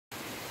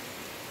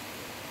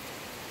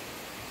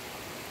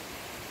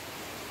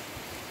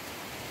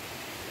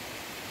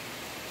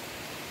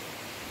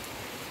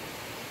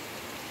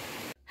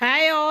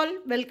all,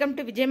 welcome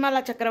to Vijayamala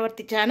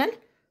Chakravarthi channel.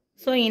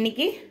 So,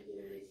 இன்னைக்கு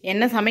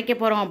என்ன சமைக்க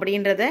போறோம்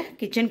அப்படின்றத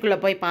கிச்சனுக்குள்ள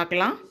போய்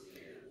பார்க்கலாம்.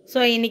 So,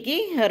 இன்னைக்கு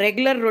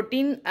ரெகுலர்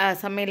ரொட்டீன்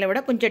சமையலை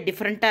விட கொஞ்சம்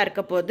டிஃபரெண்டா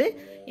இருக்க போகுது.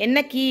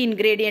 என்ன கீ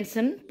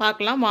இன்கிரிடியன்ட்ஸ்னு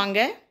பார்க்கலாம் வாங்க.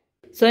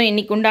 So,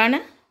 இன்னைக்கு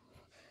உண்டான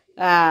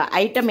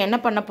ஐட்டம் என்ன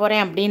பண்ண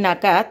போறேன்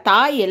அப்படினாக்கா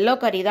தாய் எல்லோ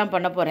கறி தான்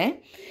பண்ண போறேன்.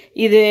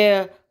 இது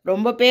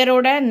ரொம்ப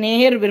பேரோட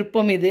நேர்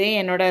விருப்பம் இது.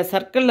 என்னோட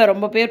சர்க்கிளில்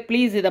ரொம்ப பேர்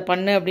ப்ளீஸ் இதை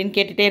பண்ணு அப்படின்னு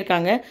கேட்டுகிட்டே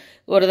இருக்காங்க.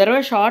 ஒரு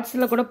தடவை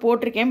ஷார்ட்ஸில் கூட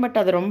போட்டிருக்கேன், பட்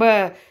அது ரொம்ப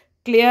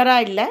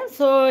கிளியராக இல்லை.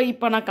 ஸோ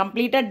இப்போ நான்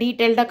கம்ப்ளீட்டாக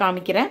டீட்டெயில்டாக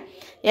காமிக்கிறேன்.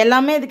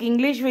 எல்லாமே இதுக்கு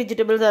இங்கிலீஷ்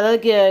வெஜிடபிள்ஸ், அதாவது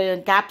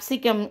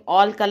capsicum,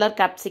 all colour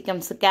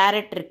capsicums,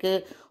 carrot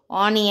இருக்குது,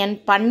 ஆனியன்,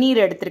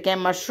 பன்னீர்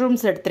எடுத்திருக்கேன்,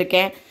 மஷ்ரூம்ஸ்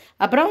எடுத்திருக்கேன்,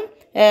 அப்புறம்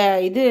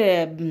இது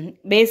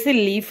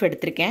பேசில் லீஃப்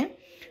எடுத்திருக்கேன்.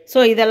 ஸோ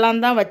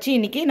இதெல்லாம் தான் வச்சு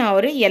இன்றைக்கி நான்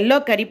ஒரு எல்லோ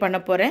கறி பண்ண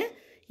போகிறேன்.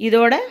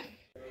 இதோட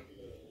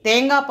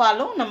தேங்காய்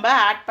பாலும் நம்ம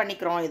ஆட்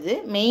பண்ணிக்கிறோம். இது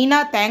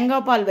மெயினாக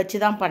தேங்காய் பால் வச்சு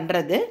தான்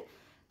பண்ணுறது.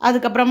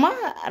 அதுக்கப்புறமா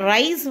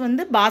ரைஸ்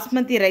வந்து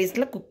பாஸ்மதி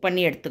ரைஸில் குக்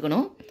பண்ணி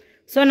எடுத்துக்கணும்.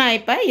 ஸோ நான்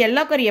இப்போ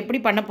எல்லோ கறி எப்படி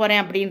பண்ண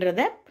போகிறேன்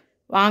அப்படின்றத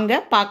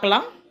வாங்க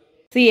பார்க்கலாம்.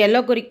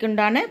 எல்லோ கறிக்கு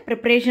உண்டான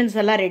ப்ரிப்ரேஷன்ஸ்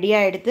எல்லாம்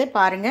ரெடியாக எடுத்து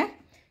பாருங்கள்.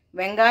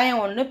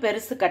 வெங்காயம் ஒன்று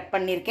பெருசு கட்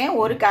பண்ணியிருக்கேன்,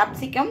 ஒரு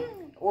கேப்சிகம்,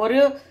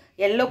 ஒரு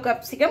எல்லோ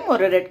கேப்சிகம்,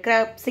 ஒரு ரெட்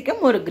கேப்சிகம்,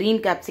 ஒரு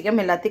க்ரீன் கேப்சிகம்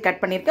எல்லாத்தையும்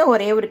கட் பண்ணியிருக்கேன்,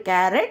 ஒரே ஒரு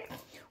கேரட்,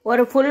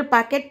 ஒரு ஃபுல்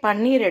பேக்கெட்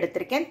பன்னீர்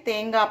எடுத்திருக்கேன்,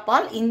 தேங்காய்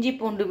பால், இஞ்சி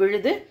பூண்டு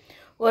விழுது,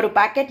 ஒரு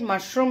பேக்கெட்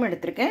மஷ்ரூம்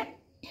எடுத்திருக்கேன்.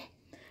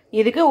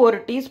 இதுக்கு 1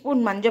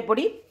 டீஸ்பூன் மஞ்சள்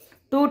பொடி,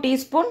 2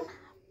 டீஸ்பூன்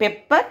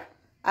பெப்பர்,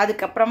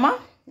 அதுக்கப்புறமா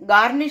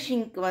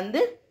கார்னிஷிங்க்கு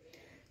வந்து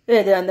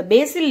இது அந்த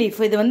பேசில்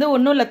லீஃப். இது வந்து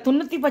ஒன்றும் இல்லை,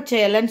 துண்ணுத்தி பச்சை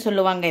இலைன்னு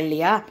சொல்லுவாங்க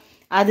இல்லையா,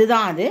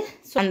 அதுதான் அது.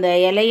 ஸோ அந்த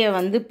இலையை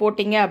வந்து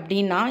போட்டிங்க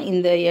அப்படின்னா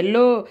இந்த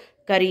எல்லோ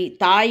கறி,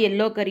 தாய்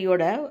எல்லோ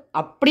கறியோட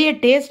அப்படியே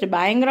டேஸ்ட்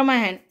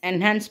பயங்கரமாக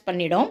என்ஹான்ஸ்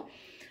பண்ணிடும்.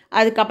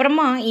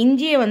 அதுக்கப்புறமா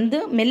இஞ்சியை வந்து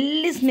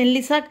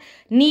மெல்லிஸாக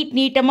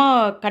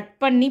நீட்டமாக கட்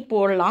பண்ணி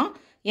போடலாம்.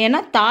 ஏன்னா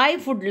தாய்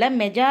ஃபுட்டில்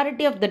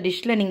மெஜாரிட்டி ஆஃப் த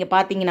டிஷ்ஷில் நீங்கள்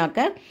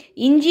பார்த்தீங்கன்னாக்க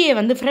இஞ்சியை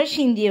வந்து ஃப்ரெஷ்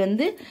இஞ்சியை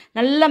வந்து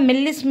நல்லா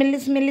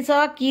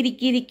மெல்லிஸாக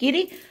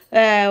கீறி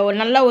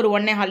நல்லா ஒரு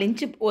 1.25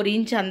 இன்ச்சு 1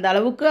 இன்ச் அந்த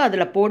அளவுக்கு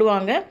அதில்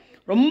போடுவாங்க.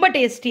 ரொம்ப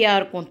டேஸ்டியாக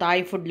இருக்கும்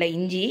தாய் ஃபுட்டில்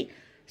இஞ்சி.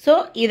 ஸோ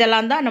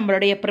இதெல்லாம் தான்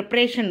நம்மளுடைய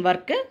ப்ரிப்ரேஷன்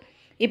ஒர்க்கு.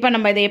 இப்போ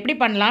நம்ம இதை எப்படி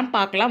பண்ணலான்னு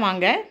பார்க்கலாம்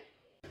வாங்க.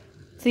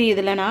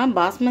 இதில் நான்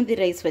பாஸ்மதி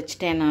ரைஸ்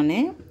வச்சுட்டேன். நான்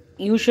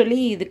யூஸ்வலி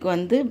இதுக்கு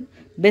வந்து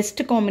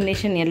பெஸ்ட்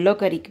காம்பினேஷன் எல்லோ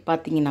கறிக்கு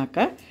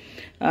பார்த்தீங்கன்னாக்கா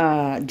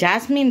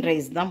ஜாஸ்மின்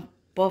ரைஸ் தான்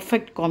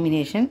பர்ஃபெக்ட்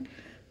காம்பினேஷன்.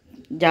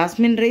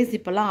 ஜாஸ்மின் ரைஸ்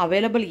இப்போல்லாம்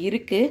அவைலபிள்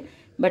இருக்குது,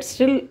 பட்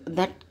ஸ்டில்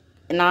தட்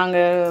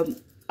நாங்கள்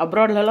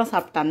அப்ராட்லலாம்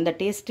சாப்பிட்ட அந்த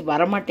டேஸ்ட்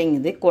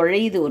வரமாட்டேங்குது,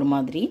 குழையுது ஒரு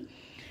மாதிரி.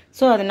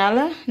 ஸோ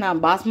அதனால்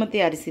நான்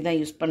பாஸ்மதி அரிசி தான்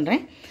யூஸ்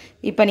பண்ணுறேன்.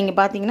 இப்போ நீங்கள்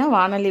பார்த்தீங்கன்னா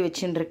வானொலி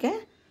வச்சுட்டுருக்கேன்,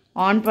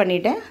 ஆன்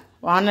பண்ணிவிட்டேன்.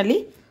 வானொலி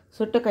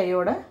சுட்ட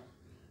கையோட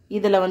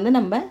இதில் வந்து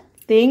நம்ம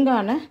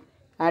தேங்காய் எண்ணெய்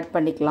ஆட்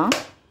பண்ணிக்கலாம்.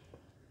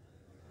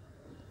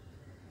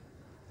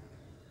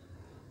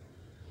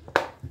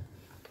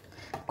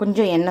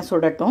 கொஞ்சம் எண்ணெய்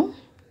சுடட்டும்.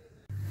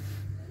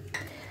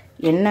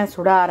 எண்ணெய்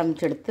சுட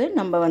ஆரம்பிச்செடுத்து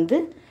நம்ம வந்து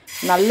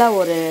நல்லா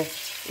ஒரு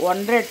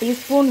 1.5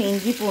 டீஸ்பூன்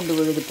இஞ்சி பூண்டு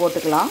விழுது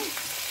போட்டுக்கலாம்.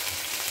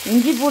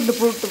 இஞ்சி பூண்டு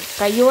போட்டு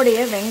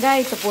கையோடையே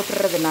வெங்காயத்தை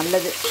போட்டுடுறது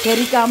நல்லது,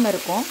 தெரிக்காமல்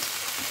இருக்கும்.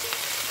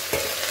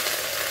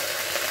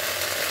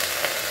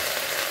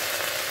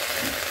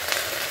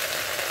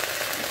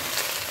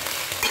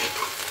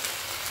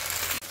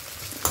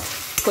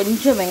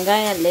 கொஞ்சம்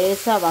வெங்காயம்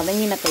லேசாக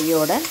வதங்கின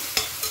கையோட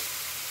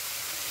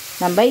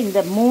நம்ம இந்த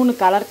 3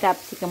 கலர்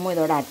கேப்சிகமும்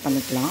இதோட ஆட்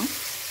பண்ணிக்கலாம்.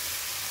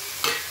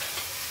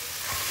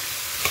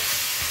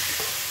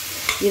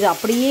 இது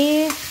அப்படியே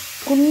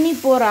குன்னி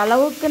போகிற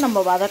அளவுக்கு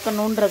நம்ம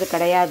வதக்கணுன்றது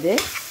கிடையாது.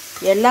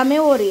 எல்லாமே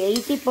ஒரு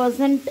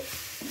 80%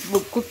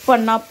 குக்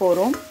பண்ணால்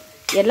போகிறோம்.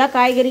 எல்லா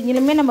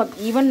காய்கறிகளுமே நம்ம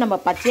ஈவன் நம்ம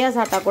பச்சையாக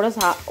சாப்பிட்டா கூட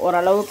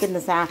ஓரளவுக்கு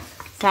இந்த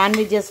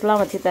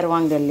சாண்ட்விச்சஸ்லாம் வச்சு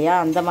தருவாங்க இல்லையா,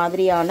 அந்த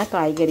மாதிரியான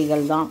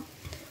காய்கறிகள் தான்.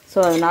 ஸோ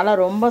அதனால்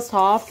ரொம்ப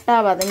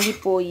சாஃப்டாக வதங்கி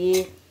போய்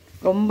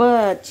ரொம்ப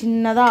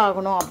சின்னதாக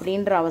ஆகணும்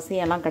அப்படின்ற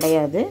அவசியம்லாம்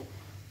கிடையாது.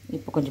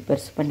 இப்போ கொஞ்சம்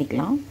பெருசு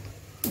பண்ணிக்கலாம்.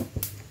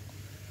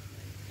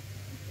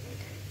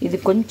 இது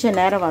கொஞ்சம்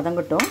நேரம்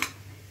வதங்கட்டும்.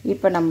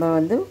 இப்போ நம்ம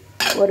வந்து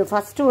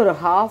ஃபஸ்ட்டு ஒரு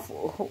ஹாஃப்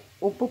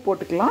உப்பு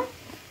போட்டுக்கலாம்.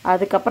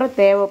 அதுக்கப்புறம்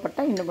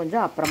தேவைப்பட்டால் இன்னும்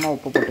கொஞ்சம் அப்புறமா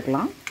உப்பு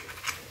போட்டுக்கலாம்.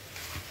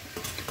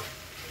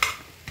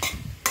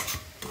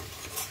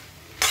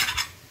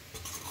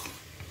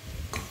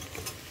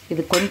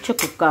 இது கொஞ்சம்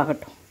குக்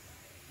ஆகட்டும்.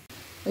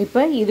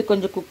 இப்போ இது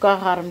கொஞ்சம்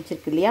குக்காக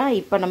ஆரம்பிச்சிருக்கு இல்லையா,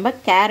 இப்போ நம்ம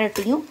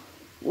கேரட்டையும்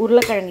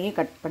உருளைக்கிழங்கையும்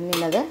கட்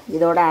பண்ணினதை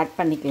இதோட ஆட்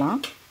பண்ணிக்கலாம்.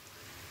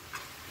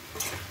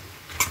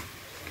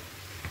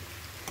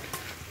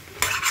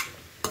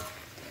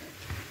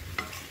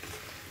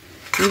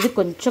 இது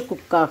கொஞ்சம்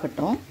குக்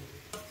ஆகட்டும்.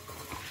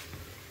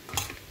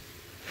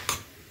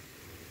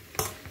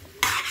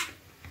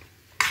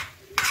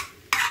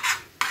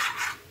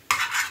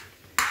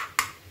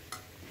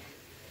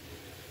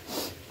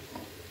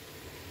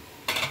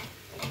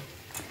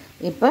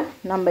 இப்போ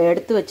நம்ம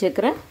எடுத்து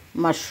வச்சுருக்கிற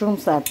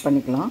மஷ்ரூம்ஸ் ஆட்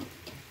பண்ணிக்கலாம்.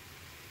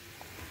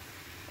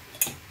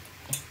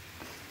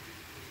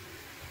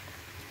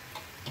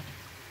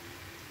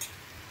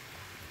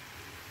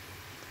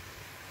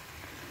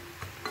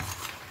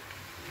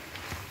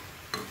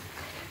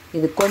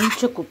 இது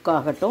கொஞ்சம் குக்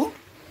ஆகட்டும்.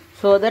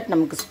 ஸோ தட்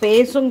நமக்கு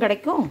ஸ்பேஸும்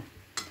கிடைக்கும்,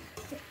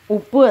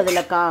 உப்பு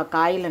அதில்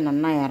காயில்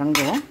நல்லா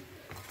இறங்கும்.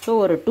 ஸோ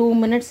ஒரு 2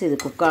 மினிட்ஸ் இது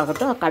குக்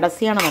ஆகட்டும்.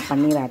 கடைசியாக நம்ம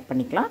பன்னீர் ஆட்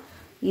பண்ணிக்கலாம்.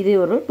 இது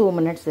ஒரு 2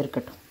 மினிட்ஸ்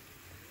இருக்கட்டும்.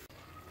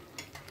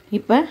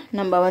 இப்போ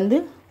நம்ம வந்து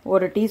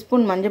 1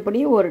 டீஸ்பூன்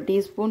மஞ்சப்பொடி, 1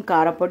 டீஸ்பூன்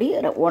காரப்பொடி,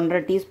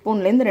 1.5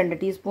 டீஸ்பூன்லேருந்து 2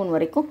 டீஸ்பூன்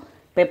வரைக்கும்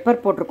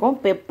பெப்பர் போட்டிருக்கோம்.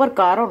 பெப்பர்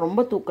காரம்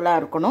ரொம்ப தூக்கலாக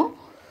இருக்கணும்.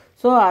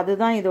 ஸோ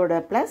அதுதான் இதோட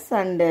ப்ளஸ்.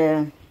 அண்டு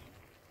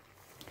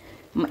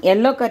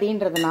எல்லோ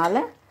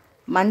கறின்றதுனால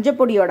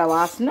மஞ்சப்பொடியோட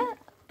வாசனை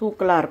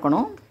தூக்கலாக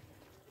இருக்கணும்.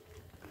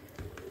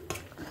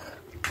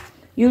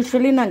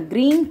 யூஸ்வலி நான்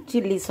க்ரீன்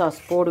சில்லி சாஸ்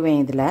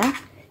போடுவேன் இதில்.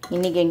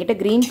 இன்றைக்கி என்கிட்ட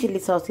க்ரீன்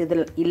சில்லி சாஸ்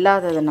இதில்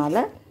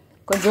இல்லாததுனால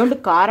கொஞ்சோண்டு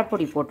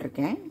காரப்பொடி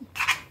போட்டிருக்கேன்.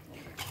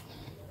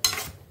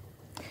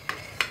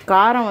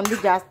 காரம் வந்து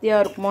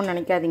ஜாஸ்தியாக இருக்குமோன்னு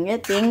நினைக்காதீங்க.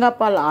 தேங்காய்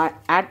பால்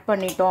ஆட்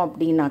பண்ணிட்டோம்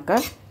அப்படின்னாக்கா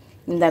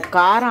இந்த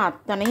காரம்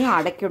அத்தனையும்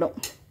அடைக்கிடும்.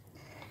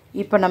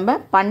 இப்போ நம்ம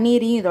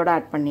பன்னீரையும் இதோட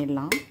ஆட்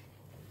பண்ணிடலாம்.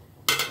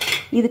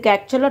 இதுக்கு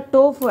ஆக்சுவலாக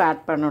டோஃபு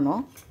ஆட்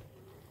பண்ணணும்.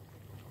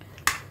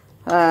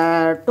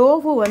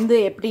 டோஃபு வந்து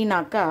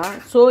எப்படின்னாக்கா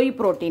சோய்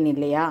புரோட்டீன்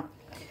இல்லையா.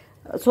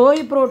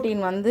 சோய்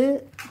புரோட்டீன் வந்து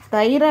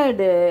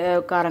தைராய்டு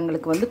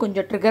காரங்களுக்கு வந்து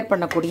கொஞ்சம் ட்ரிகர்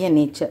பண்ணக்கூடிய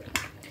நேச்சர்.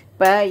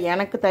 இப்போ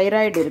எனக்கு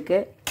தைராய்டு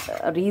இருக்குது.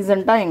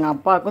 ரீசண்டாக எங்கள்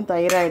அப்பாவுக்கும்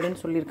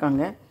தைராய்டுன்னு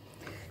சொல்லியிருக்காங்க.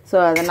 ஸோ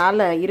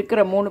அதனால் இருக்கிற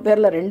 3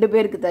 பேரில் 2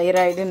 பேருக்கு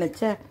தைராய்டுன்னு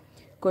வச்சா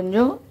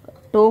கொஞ்சம்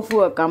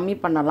டோஃபுவை கம்மி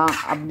பண்ணலாம்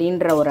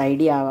அப்படின்ற ஒரு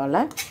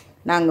ஐடியாவால்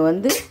நாங்கள்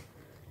வந்து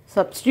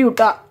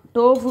சப்ஸ்டியூட்டாக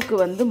டோஃபுக்கு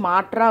வந்து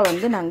மாற்றாக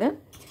வந்து நாங்கள்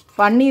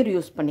பன்னீர்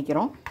யூஸ்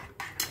பண்ணிக்கிறோம்.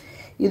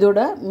 இதோட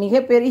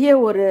மிகப்பெரிய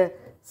ஒரு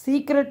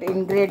சீக்ரெட்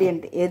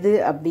இன்க்ரீடியண்ட் எது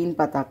அப்படின்னு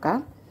பார்த்தாக்கா,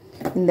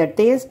 இந்த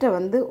டேஸ்ட்டை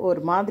வந்து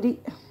ஒரு மாதிரி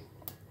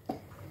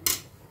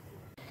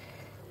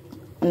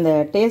இந்த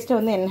டேஸ்ட்டை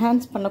வந்து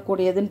என்ஹான்ஸ்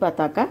பண்ணக்கூடியதுன்னு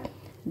பார்த்தாக்கா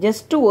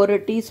ஜஸ்ட்டு 1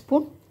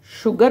 டீஸ்பூன்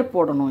சுகர்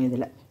போடணும்.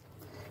 இதில்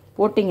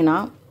போட்டிங்கன்னா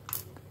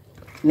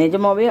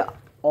நிஜமாகவே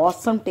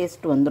ஆசம்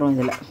டேஸ்ட் வந்துடும்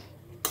இதில்.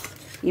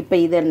 இப்போ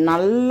இதை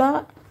நல்லா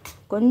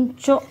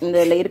கொஞ்சம்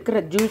இதில் இருக்கிற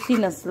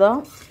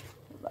ஜூஸினஸ்லாம்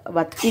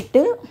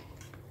வற்றிட்டு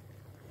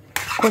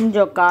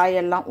கொஞ்சம்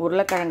காயெல்லாம்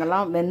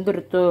உருளைக்கிழங்கெல்லாம்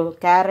வெந்துருத்து,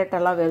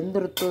 கேரட்டெல்லாம்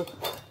வெந்துருத்து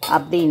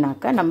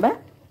அப்படின்னாக்கா நம்ம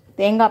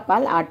தேங்காய்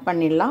பால் ஆட்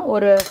பண்ணிடலாம்.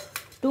 ஒரு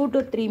 2 to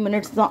 3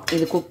 மினிட்ஸ் தான்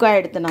இது குக்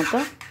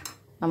ஆகிடுத்துனாக்கா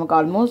நமக்கு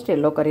ஆல்மோஸ்ட்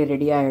எல்லோ கறி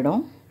ரெடி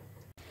ஆகிடும்.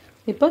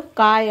 இப்போ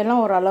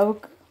காயெல்லாம்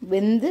ஓரளவுக்கு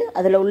வெந்து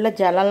அதில் உள்ள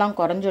ஜலம்லாம்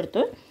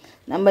குறைஞ்சிடுத்து.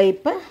 நம்ம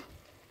இப்போ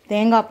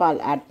தேங்காய்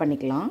பால் ஆட்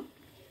பண்ணிக்கலாம்.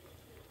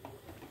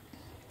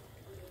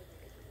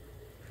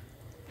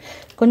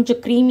 கொஞ்சம்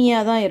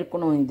க்ரீமியாக தான்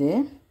இருக்கணும். இது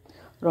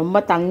ரொம்ப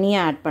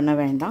தண்ணியாக ஆட் பண்ண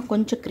வேண்டாம்.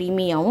 கொஞ்சம்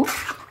க்ரீமியாகவும்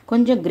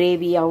கொஞ்சம்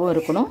கிரேவியாகவும்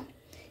இருக்கணும்.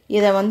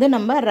 இதை வந்து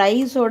நம்ம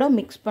ரைஸோடு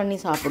மிக்ஸ் பண்ணி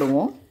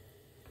சாப்பிடுவோம்.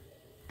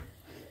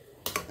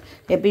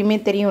 எப்பயுமே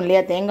தெரியும்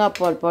இல்லையா, தேங்காய்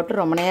பால்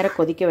போட்டு ரொம்ப நேரம்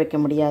கொதிக்க வைக்க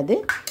முடியாது.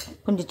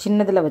 கொஞ்சம்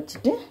சின்னதில்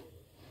வச்சுட்டு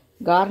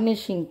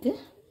கார்னிஷிங்க்கு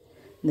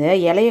இந்த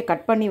இலையை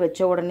கட் பண்ணி வச்ச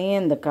உடனே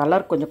இந்த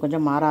கலர் கொஞ்சம்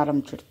கொஞ்சம் மாற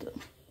ஆரம்பிச்சிடுது.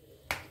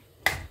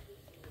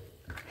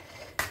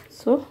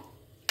 ஸோ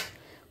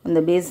அந்த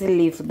பேசில்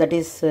லீஃப், தட்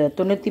இஸ்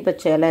துணுத்தி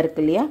பச்சை இலை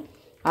இருக்கு இல்லையா,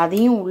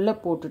 அதையும் உள்ளே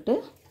போட்டுட்டு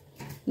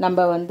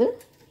நம்ம வந்து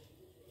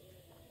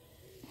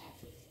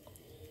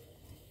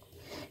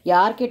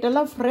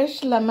யார்கிட்டலாம் ஃப்ரெஷ்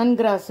லெமன்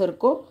கிராஸ்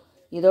இருக்கோ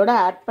இதோட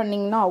ஆட்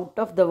பண்ணிங்கன்னா அவுட்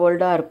ஆஃப் த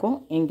வேர்ல்டாக இருக்கும்.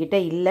 என்கிட்ட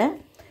இல்லை,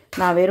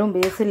 நான் வெறும்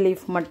பேசில்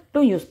லீஃப்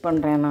மட்டும் யூஸ்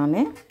பண்ணுறேன் நான்.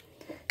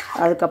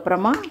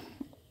 அதுக்கப்புறமா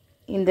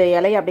இந்த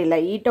இலையை அப்படி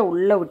லைட்டாக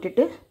உள்ளே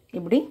விட்டுட்டு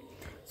இப்படி,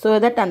 ஸோ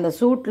தட் அந்த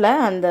சூட்டில்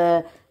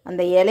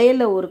அந்த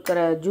இலையில் இருக்கிற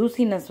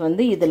ஜூஸினஸ்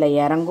வந்து இதில்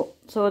இறங்கும்.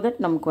 ஸோ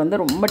தட் நமக்கு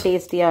வந்து ரொம்ப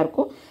டேஸ்டியாக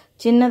இருக்கும்.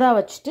 சின்னதாக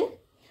வச்சுட்டு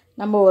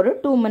நம்ம ஒரு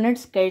 2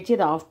 மினிட்ஸ் கழித்து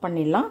இதை ஆஃப்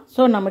பண்ணிடலாம்.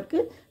 ஸோ நமக்கு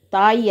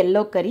தாய்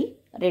எல்லோ கறி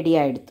ரெடி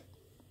ஆகிடுது.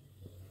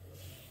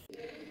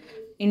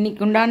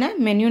 இன்றைக்கு உண்டான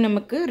மெனு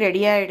நமக்கு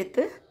ரெடி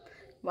ஆகிடுது.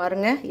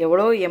 பாருங்க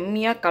எவ்வளோ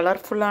எம்மியாக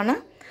கலர்ஃபுல்லான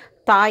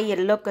தாய்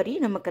எல்லோ கறி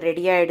நமக்கு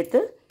ரெடி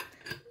ஆகிடுது.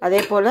 அதே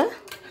போல்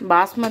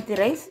பாஸ்மதி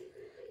ரைஸ்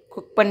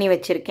குக் பண்ணி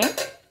வச்சுருக்கேன்,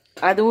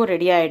 அதுவும்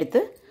ரெடி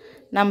ஆகிடுது.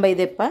 நம்ம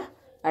இதை இப்போ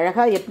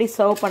அழகாக எப்படி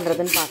சர்வ்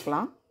பண்ணுறதுன்னு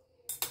பார்க்கலாம்.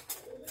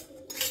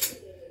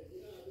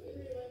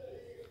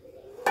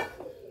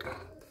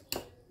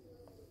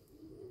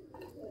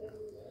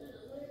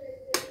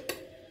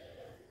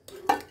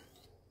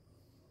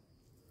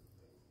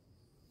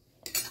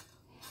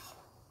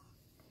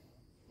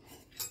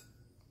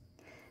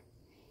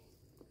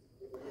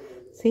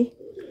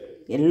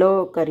 எல்லோ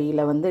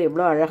கறியில் வந்து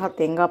எவ்வளோ அழகாக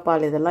தேங்காய்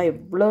பால் இதெல்லாம்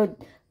எவ்வளோ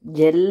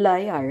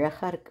ஜெல்லாகி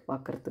அழகாக இருக்குது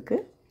பார்க்குறதுக்கு.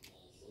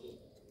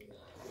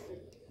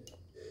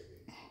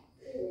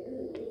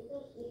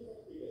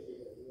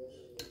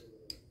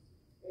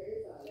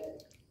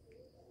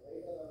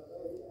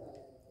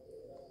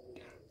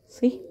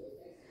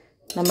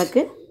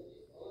 நமக்கு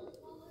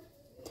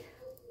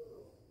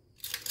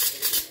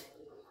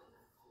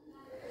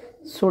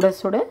சுட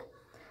சுட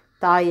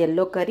தாய்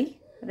yellow curry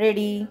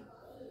ready.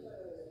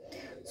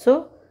 So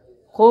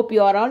hope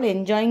you are all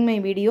enjoying my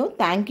video.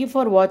 Thank you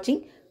for watching.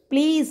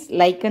 Please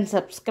like and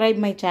subscribe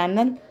my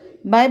channel.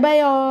 Bye bye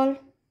all.